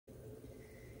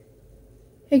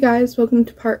Hey guys, welcome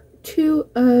to part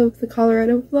 2 of the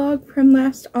Colorado vlog from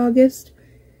last August.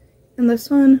 And this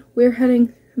one, we're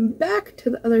heading back to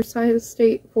the other side of the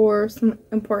state for some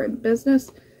important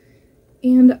business.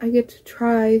 And I get to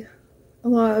try a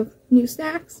lot of new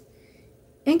snacks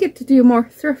and get to do more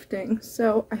thrifting.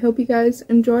 So I hope you guys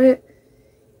enjoy it,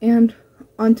 and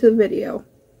on to the video.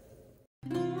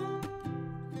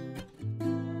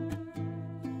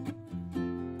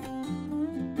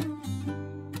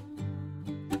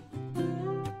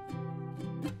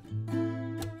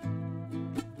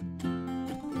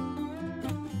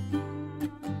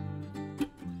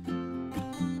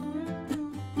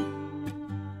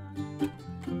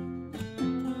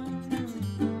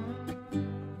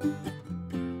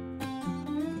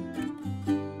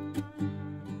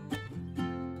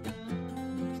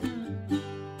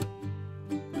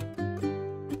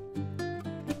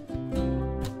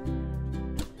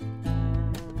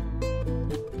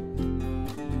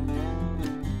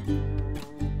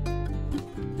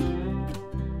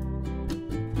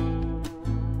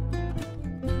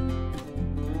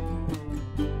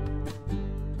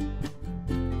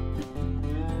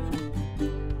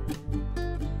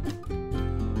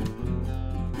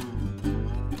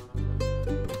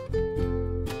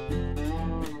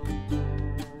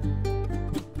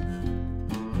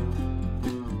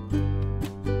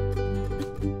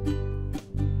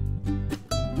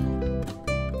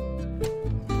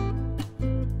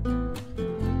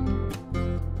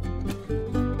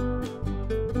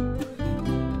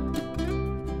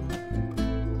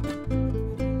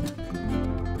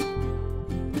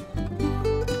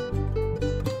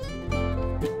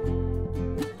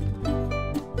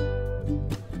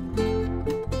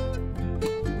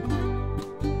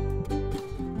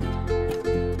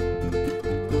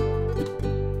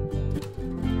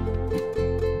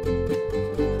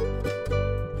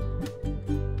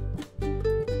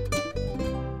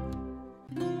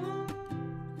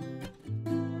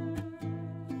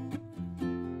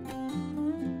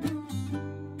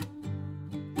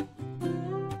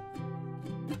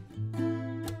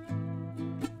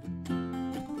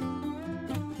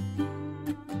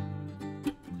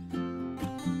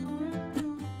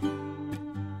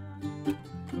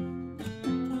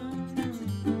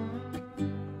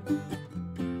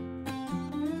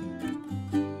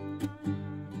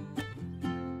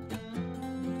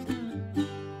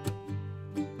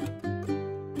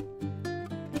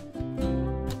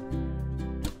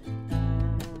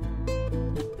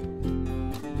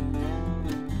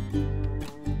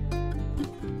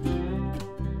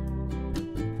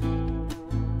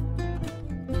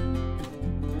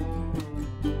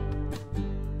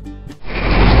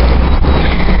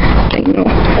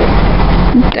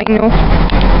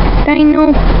 Dino.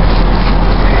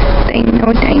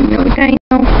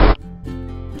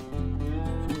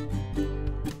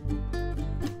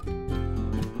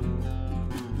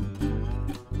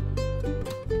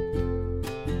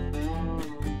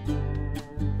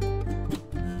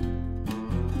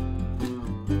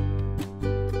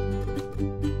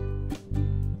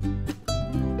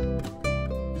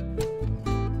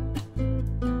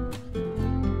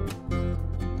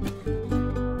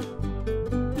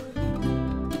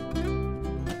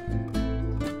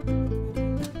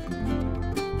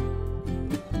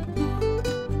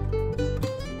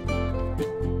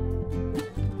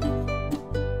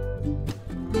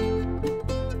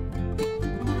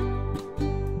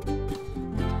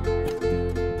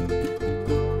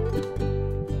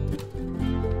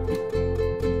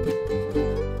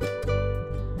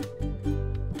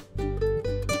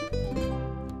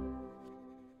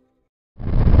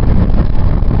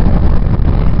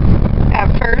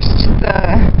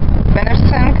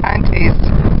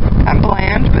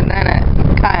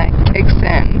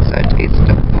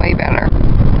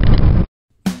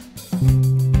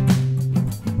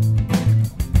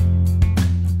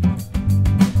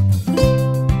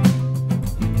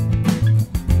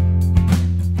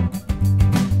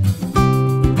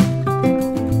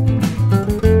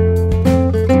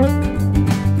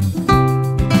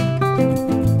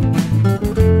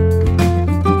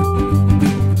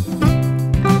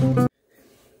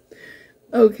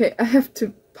 Okay, I have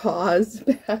to pause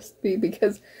past me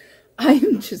because I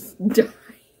am just dying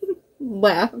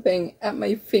laughing at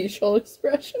my facial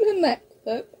expression in that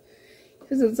clip.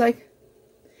 Because it's like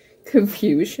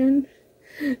confusion.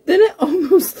 Then it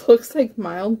almost looks like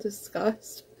mild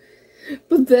disgust.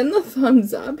 But then the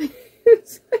thumbs up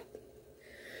is like,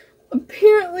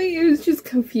 apparently it was just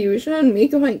confusion on me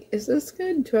going, is this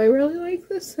good? Do I really like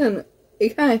this? And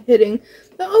it kind of hitting,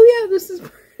 oh yeah, this is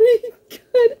pretty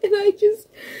good. And I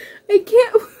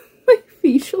can't, my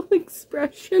facial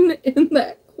expression in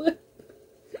that clip.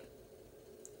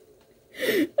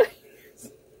 I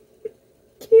just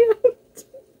can't.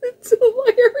 It's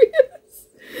hilarious.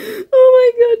 Oh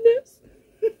my goodness.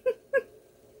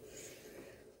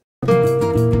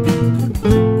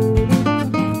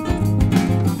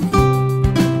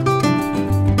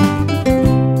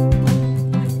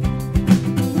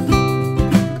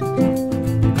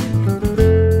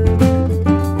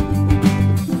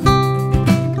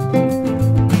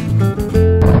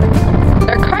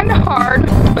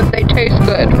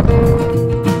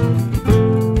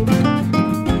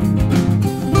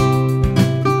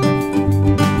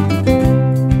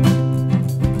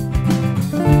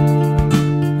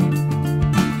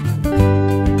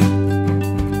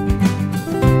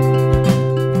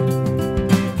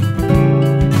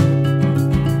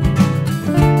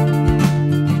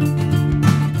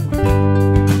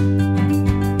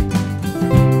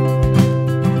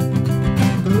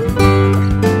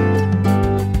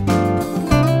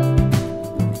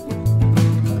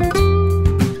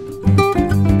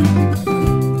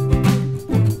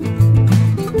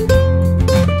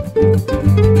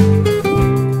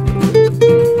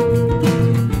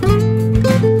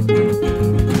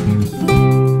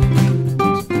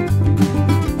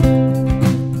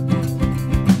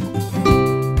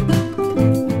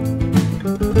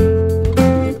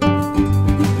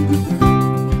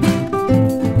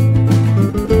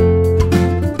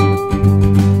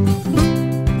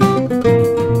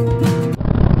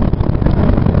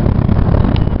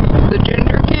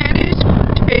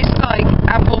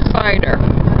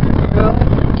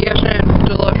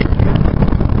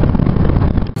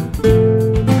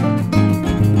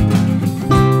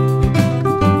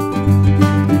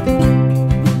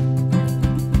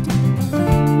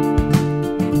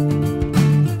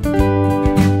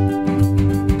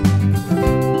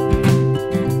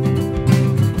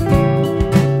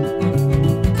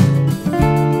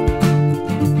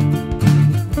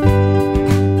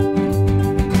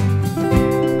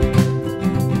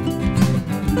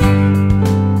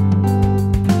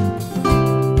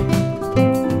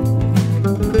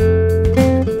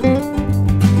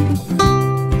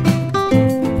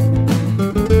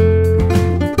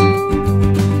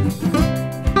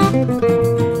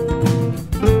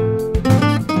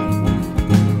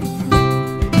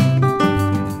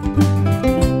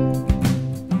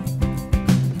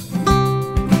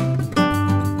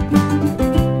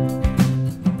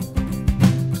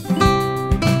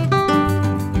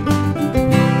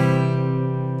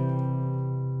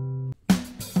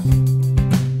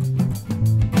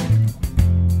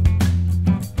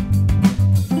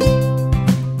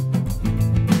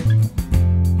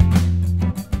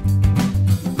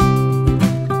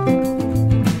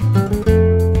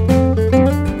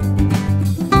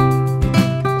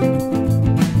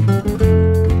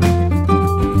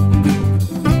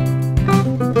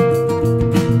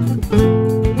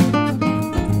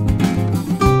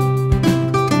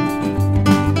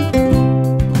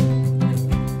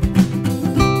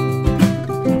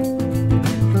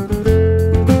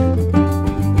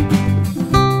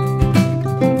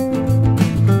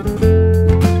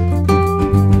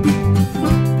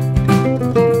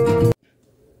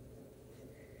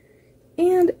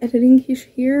 Editing Kesha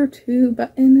here to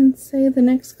button and say the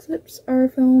next clips are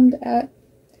filmed at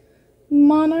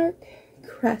Monarch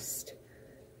Crest.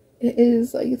 It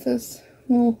is like this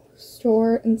little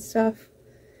store and stuff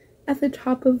at the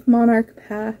top of Monarch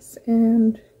Pass,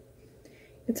 and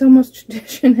it's almost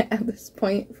tradition at this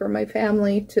point for my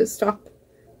family to stop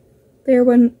there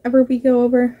whenever we go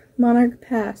over Monarch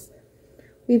Pass.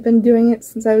 We've been doing it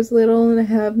since I was little, and I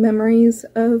have memories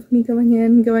of me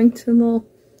going to the little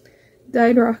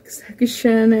dyed rock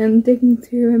section and digging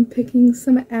through and picking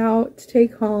some out to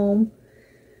take home.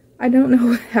 I don't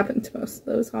know what happened to most of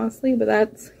those, honestly, but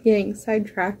that's getting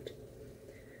sidetracked.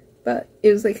 But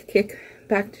it was like a kick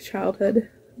back to childhood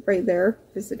right there,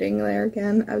 visiting there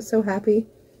again. I was so happy.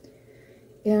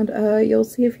 And you'll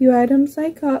see a few items I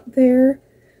got there.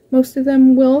 Most of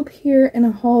them will appear in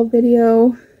a haul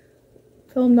video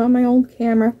filmed on my old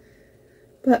camera,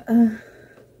 but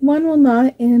one will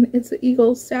not, and it's the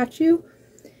eagle statue,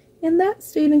 and that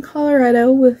stayed in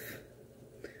Colorado with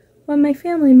one of my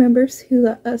family members who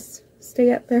let us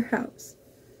stay at their house.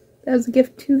 That was a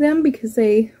gift to them because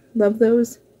they love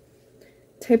those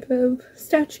type of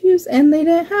statues, and they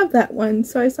didn't have that one,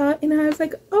 so I saw it and I was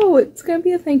like, oh, it's gonna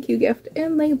be a thank you gift,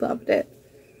 and they loved it.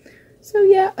 So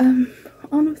yeah,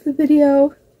 on with the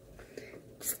video.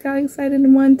 Just got excited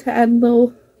and wanted to add a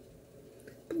little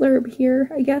blurb here,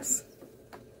 I guess.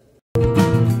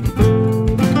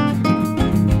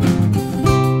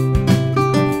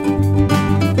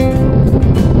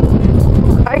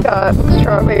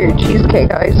 strawberry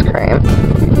cheesecake ice cream.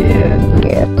 Yeah.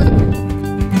 Yes.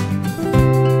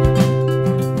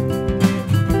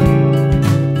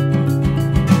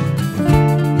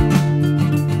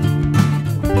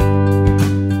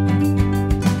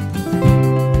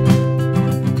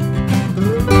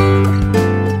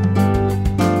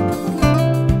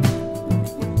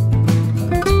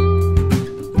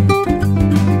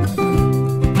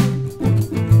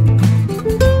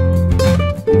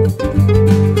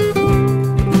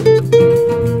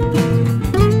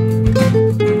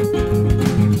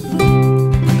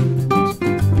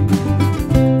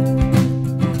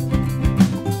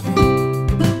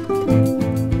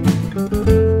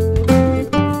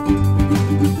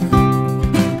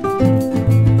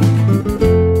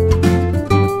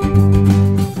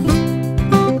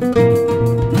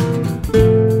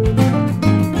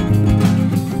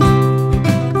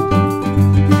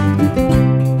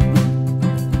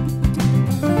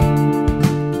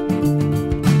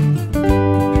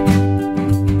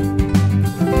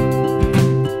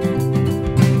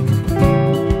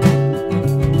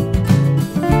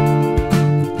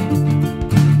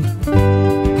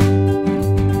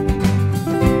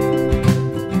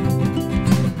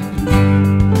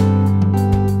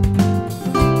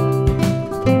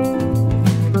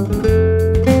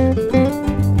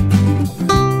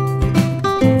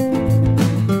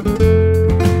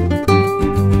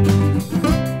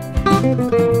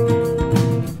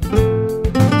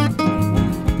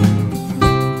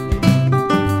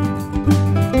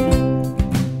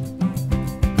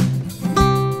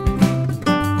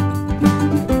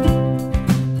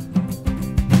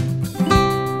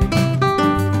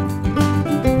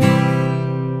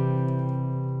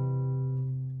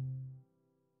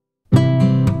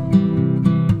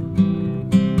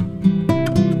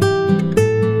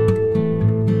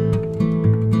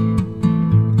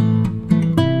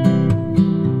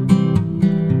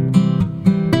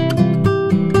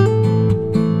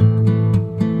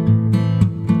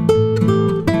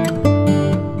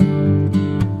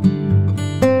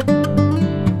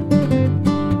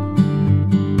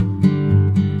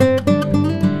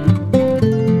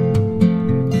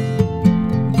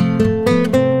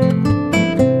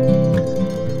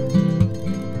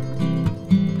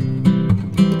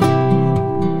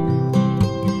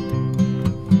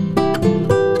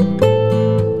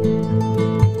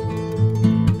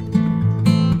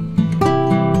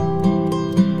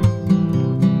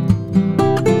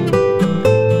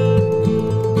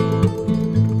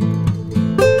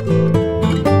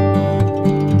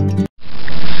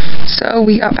 So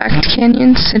we got back to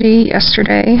Canyon City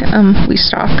yesterday. We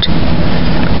stopped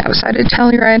outside of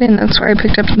Telluride, and that's where I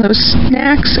picked up those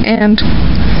snacks. And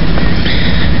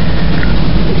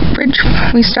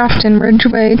we stopped in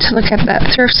Ridgeway to look at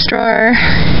that thrift store.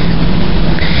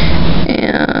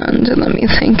 And let me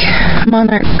think,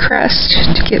 Monarch Crest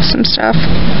to get some stuff,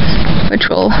 which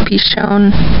will be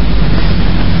shown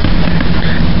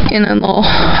in a little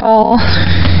haul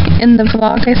in the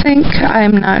vlog, I think.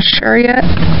 I'm not sure yet.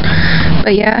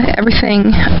 But yeah,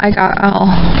 everything I got I'll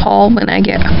haul when I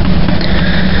get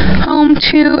home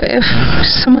too, if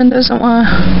someone doesn't want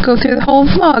to go through the whole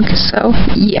vlog. So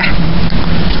yeah.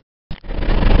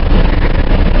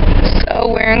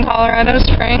 So we're in Colorado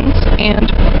Springs,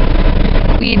 and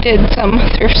we did some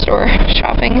thrift store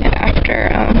shopping after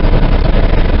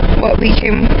what we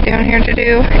came down here to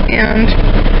do, and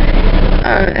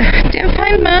didn't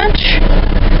find much.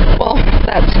 Well,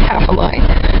 that's half a lie.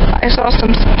 I saw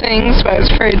some things, but I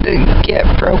was afraid to get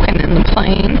broken in the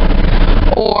plane.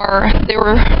 Or there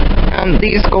were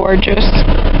these gorgeous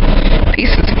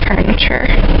pieces of furniture.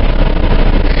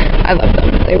 I love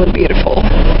them. They were beautiful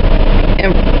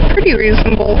and pretty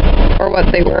reasonable for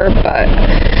what they were, but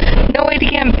no way to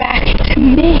get them back to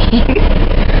me.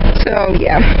 So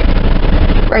yeah.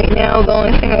 Right now, the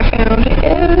only thing I found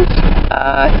is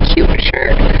a cute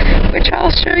shirt, which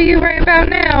I'll show you right about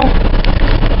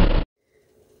now.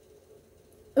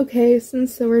 Okay,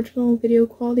 since the original video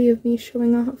quality of me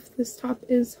showing off this top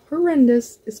is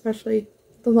horrendous, especially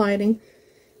the lighting,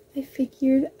 I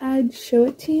figured I'd show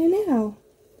it to you now.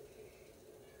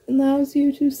 It allows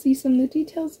you to see some of the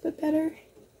details a bit better,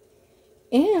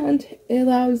 and it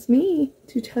allows me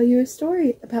to tell you a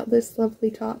story about this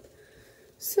lovely top.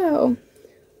 So,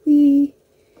 we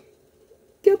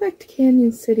go back to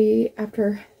Canyon City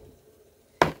after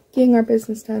getting our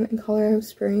business done in Colorado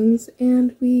Springs,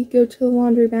 and we go to the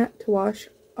laundromat to wash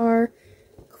our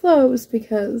clothes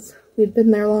because we'd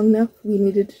been there long enough, we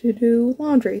needed to do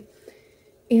laundry.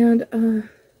 And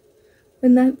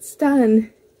when that's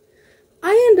done,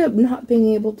 I end up not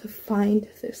being able to find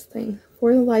this thing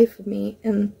for the life of me,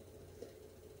 and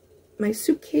my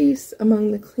suitcase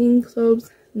among the clean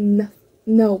clothes,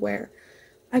 nowhere.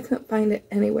 I couldn't find it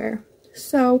anywhere.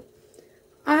 So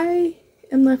I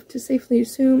am left to safely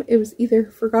assume it was either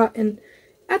forgotten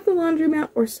at the laundromat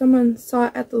or someone saw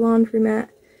it at the laundromat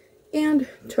and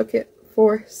took it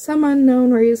for some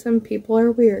unknown reason. People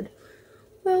are weird.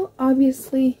 Well,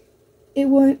 obviously, it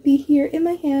wouldn't be here in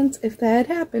my hands if that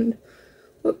had happened.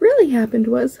 What really happened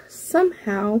was,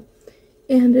 somehow,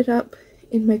 it ended up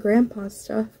in my grandpa's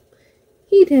stuff.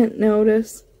 He didn't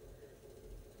notice.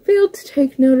 Failed to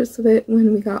take notice of it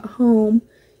when we got home,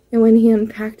 and when he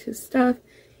unpacked his stuff,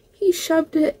 he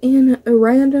shoved it in a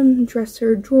random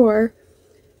dresser drawer,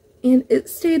 and it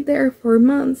stayed there for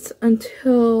months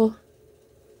until,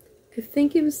 I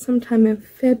think it was sometime in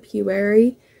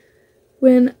February,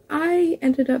 when I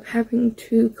ended up having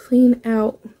to clean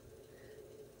out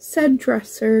said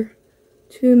dresser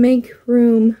to make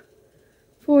room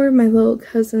for my little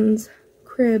cousin's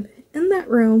crib in that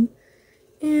room.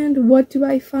 And what do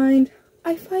I find?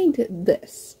 I find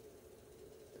this.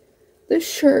 This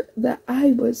shirt that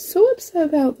I was so upset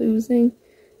about losing,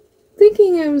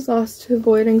 thinking it was lost to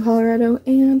void in Colorado,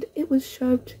 and it was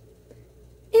shoved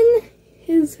in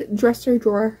his dresser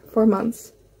drawer for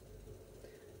months.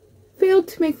 Failed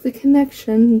to make the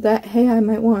connection that, hey, I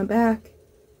might want it back.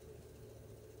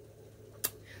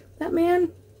 That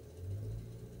man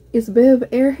is a bit of an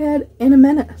airhead and a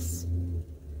menace.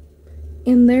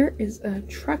 And there is a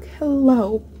truck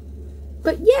hello.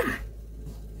 But yeah,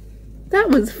 that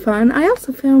was fun. I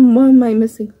also found one of my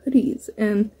missing hoodies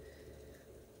in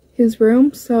his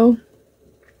room, so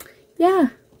yeah.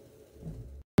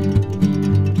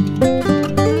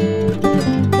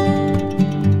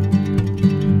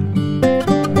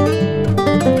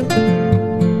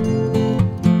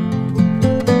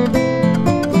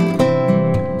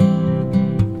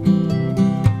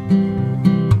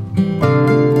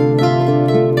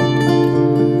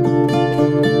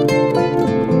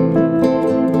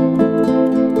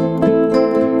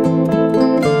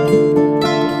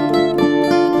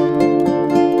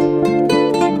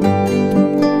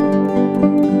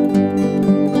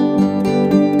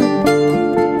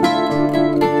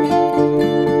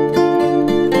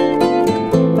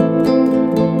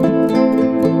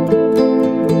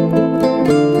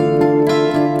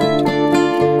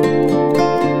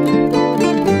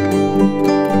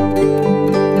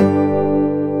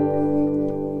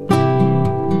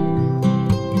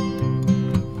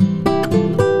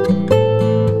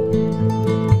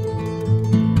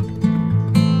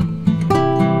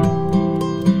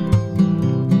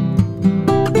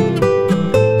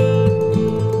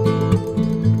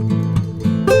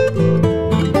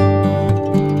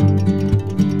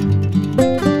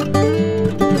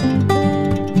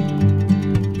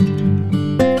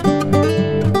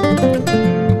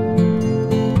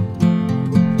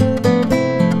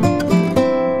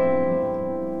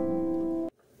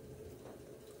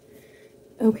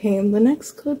 Okay, the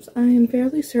next clips I am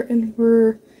fairly certain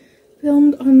were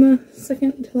filmed on the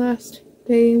second to last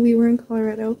day we were in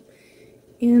Colorado.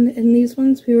 And in these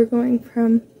ones we were going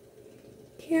from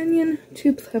Canyon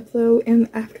to Pueblo, and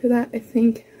after that I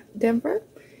think Denver.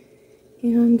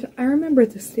 And I remember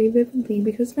this day vividly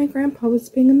because my grandpa was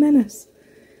being a menace.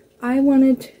 I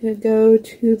wanted to go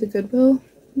to the Goodwill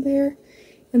there,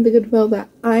 and the Goodwill that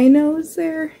I know is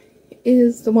there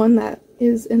is the one that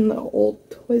is in the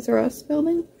old Toys R Us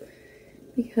building,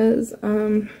 because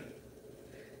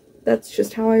that's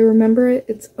just how I remember it.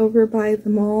 It's over by the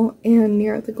mall and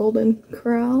near the Golden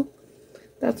Corral.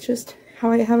 That's just how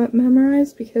I have it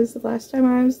memorized, because the last time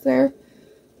I was there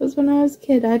was when I was a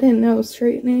kid. I didn't know a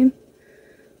straight name.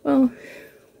 Well,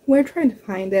 we're trying to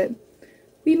find it.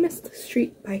 We missed the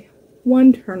street by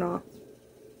one turnoff.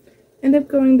 End up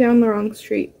going down the wrong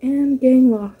street and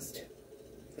getting lost.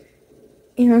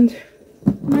 And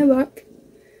my luck,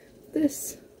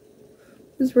 this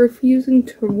was refusing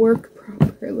to work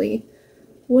properly.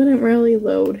 Wouldn't really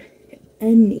load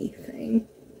anything.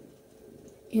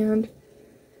 And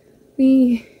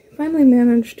we finally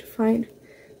managed to find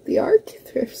the Ark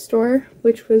thrift store,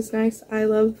 which was nice. I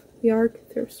love the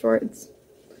Ark thrift store. It's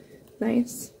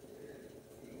nice.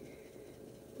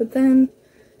 But then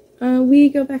we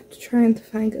go back to trying to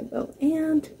find Goodwill,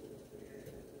 and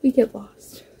we get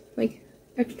lost. Like,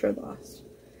 extra lost.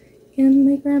 And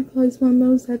my grandpa is one of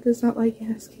those that does not like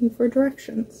asking for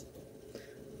directions.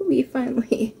 We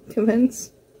finally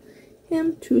convince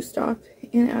him to stop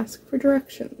and ask for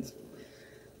directions.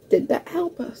 Did that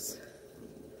help us?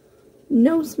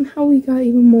 No, somehow we got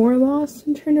even more lost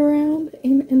and turned around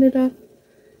and ended up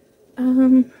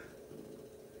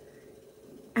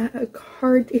at a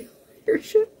car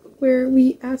dealership where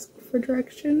we asked for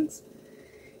directions.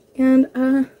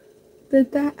 And,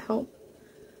 did that help?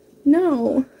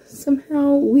 No.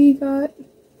 Somehow we got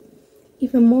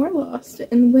even more lost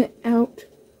and went out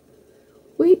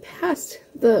way past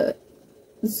the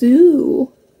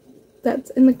zoo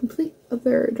that's in the complete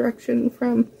other direction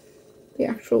from the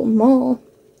actual mall.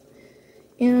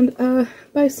 And,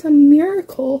 by some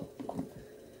miracle,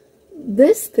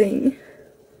 this thing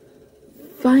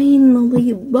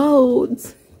finally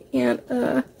loads. And,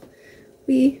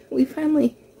 we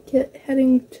finally get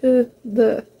heading to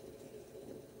the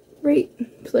right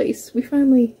place. We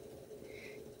finally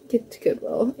get to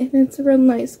Goodwill, and it's a real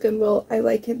nice Goodwill. I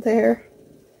like it there.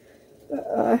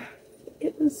 But,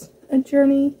 it was a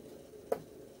journey.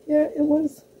 Yeah, it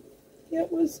was. Yeah,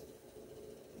 it was.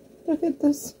 Look at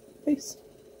this place.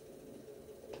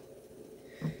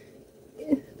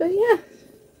 But yeah.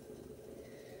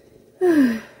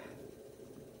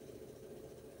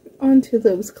 On to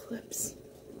those clips.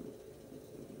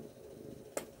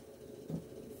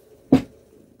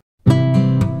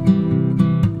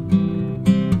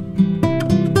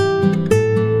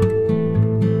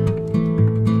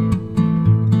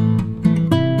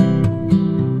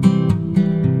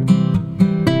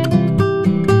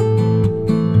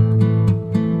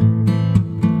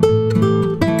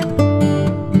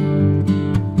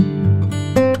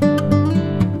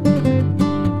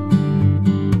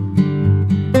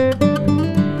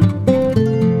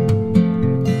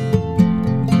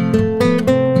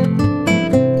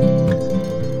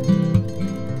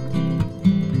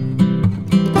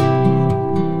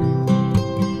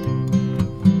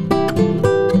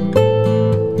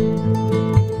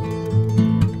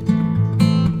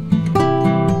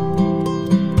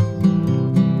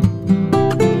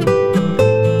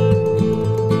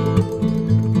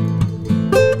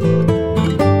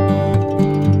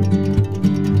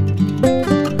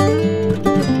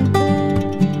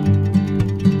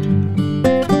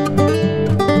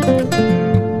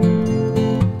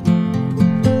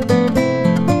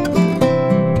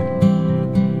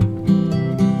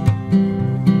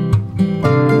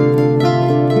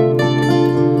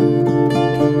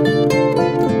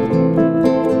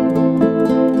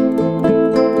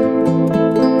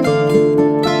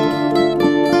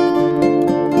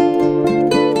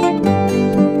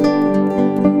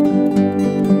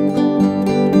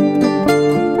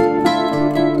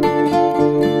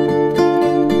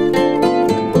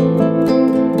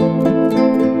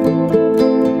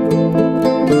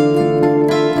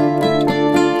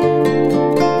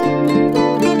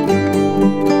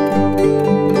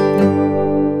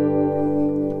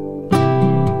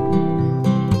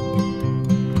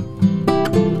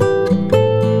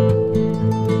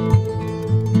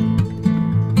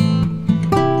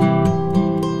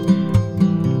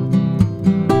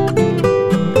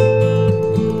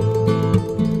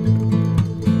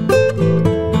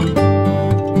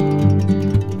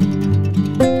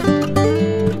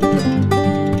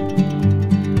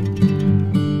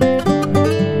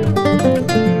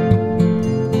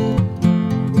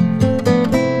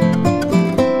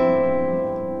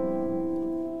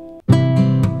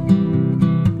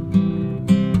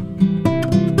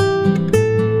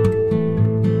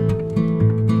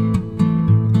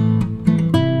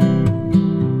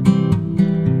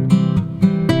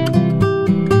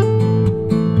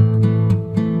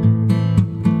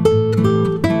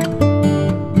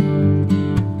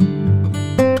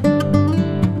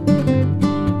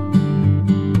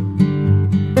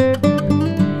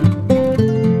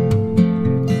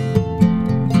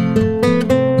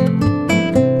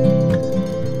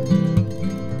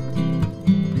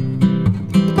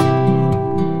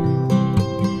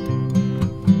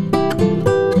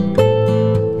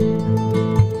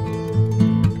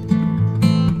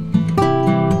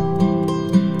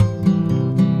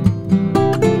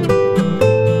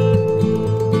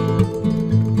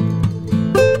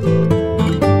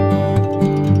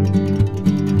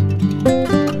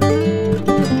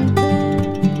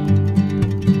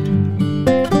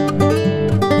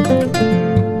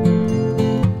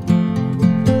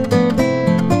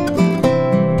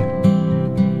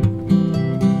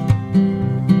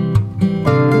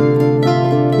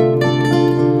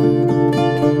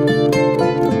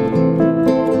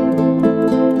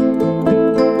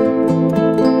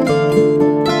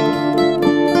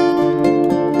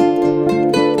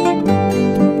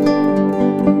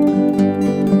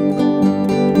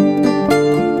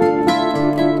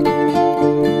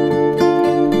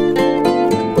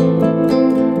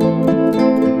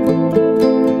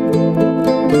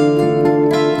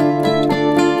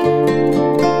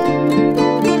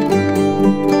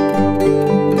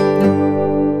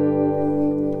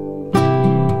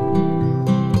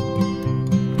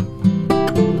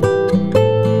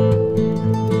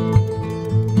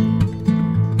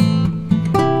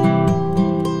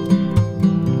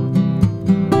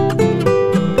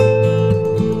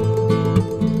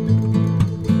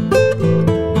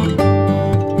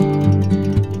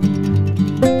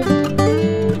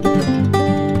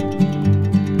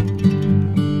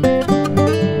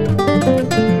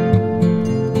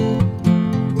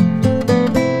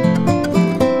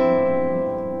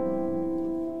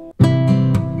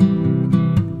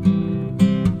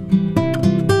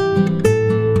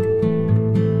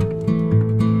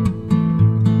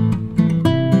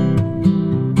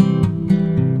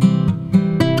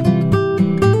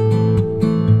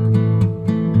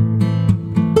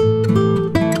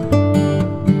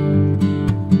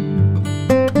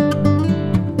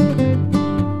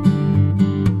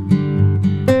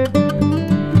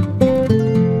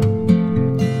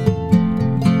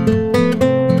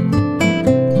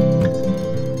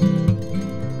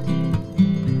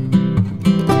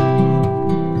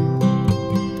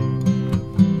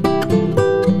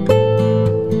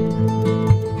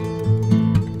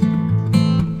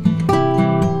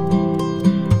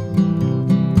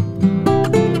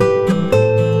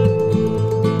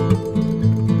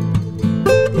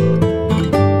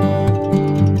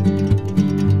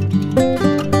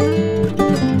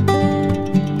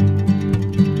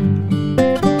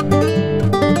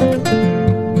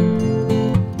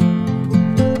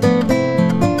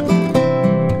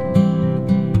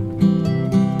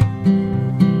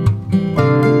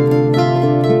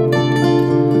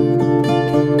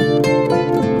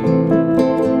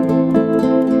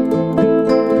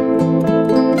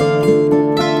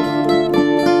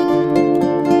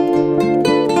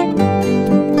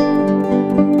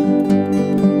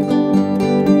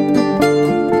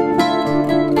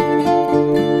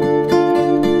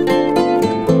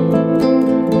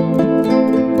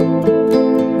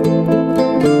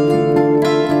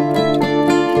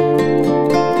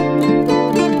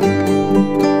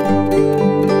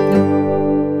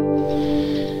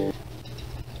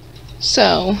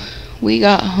 So, we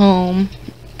got home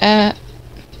at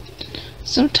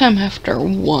sometime after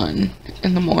 1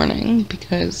 in the morning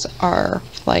because our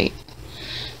flight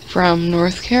from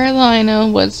North Carolina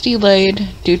was delayed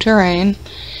due to rain,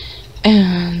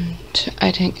 and I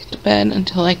didn't get to bed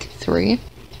until like 3.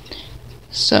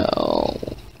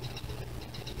 So,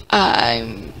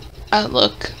 I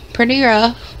look pretty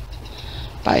rough,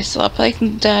 but I slept like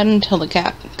dead until the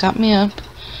cat got me up.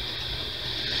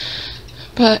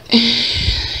 But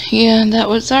yeah, that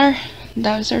was our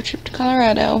trip to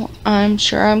Colorado. I'm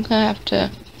sure I'm gonna have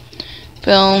to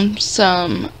film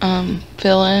some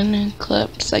fill-in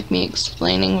clips, like me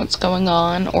explaining what's going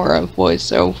on, or a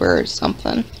voiceover or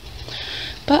something.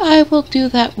 But I will do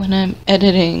that when I'm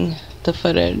editing the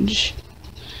footage.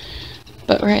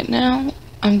 But right now,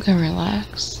 I'm gonna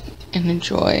relax and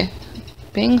enjoy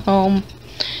being home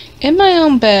in my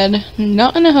own bed,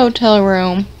 not in a hotel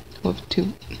room with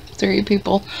 3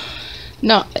 people,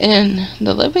 not in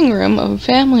the living room of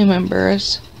family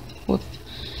members with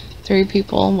 3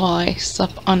 people, while I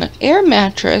slept on an air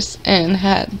mattress and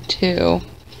had to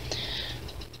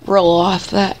roll off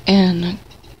that and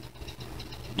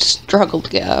struggle to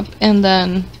get up, and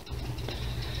then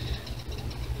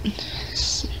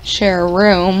share a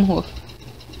room with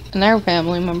another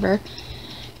family member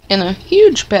in a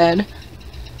huge bed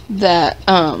that,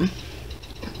 and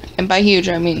by huge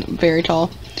I mean very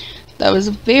tall, that was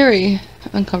very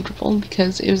uncomfortable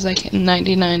because it was like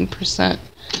 99%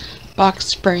 box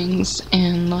springs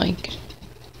and like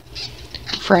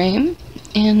frame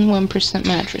and 1%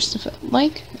 mattress. It felt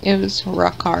like it was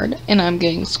rock hard, and I'm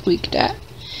getting squeaked at.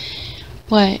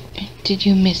 What? Did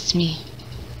you miss me?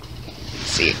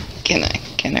 Let's see, can I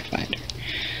find her?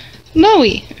 Noe!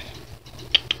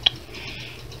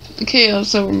 The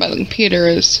chaos over by the computer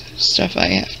is stuff I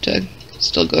have to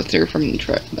still go through from the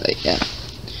trip, but yeah.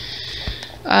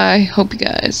 I hope you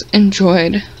guys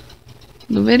enjoyed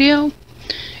the video,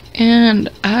 and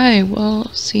I will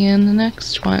see you in the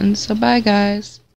next one. So bye, guys.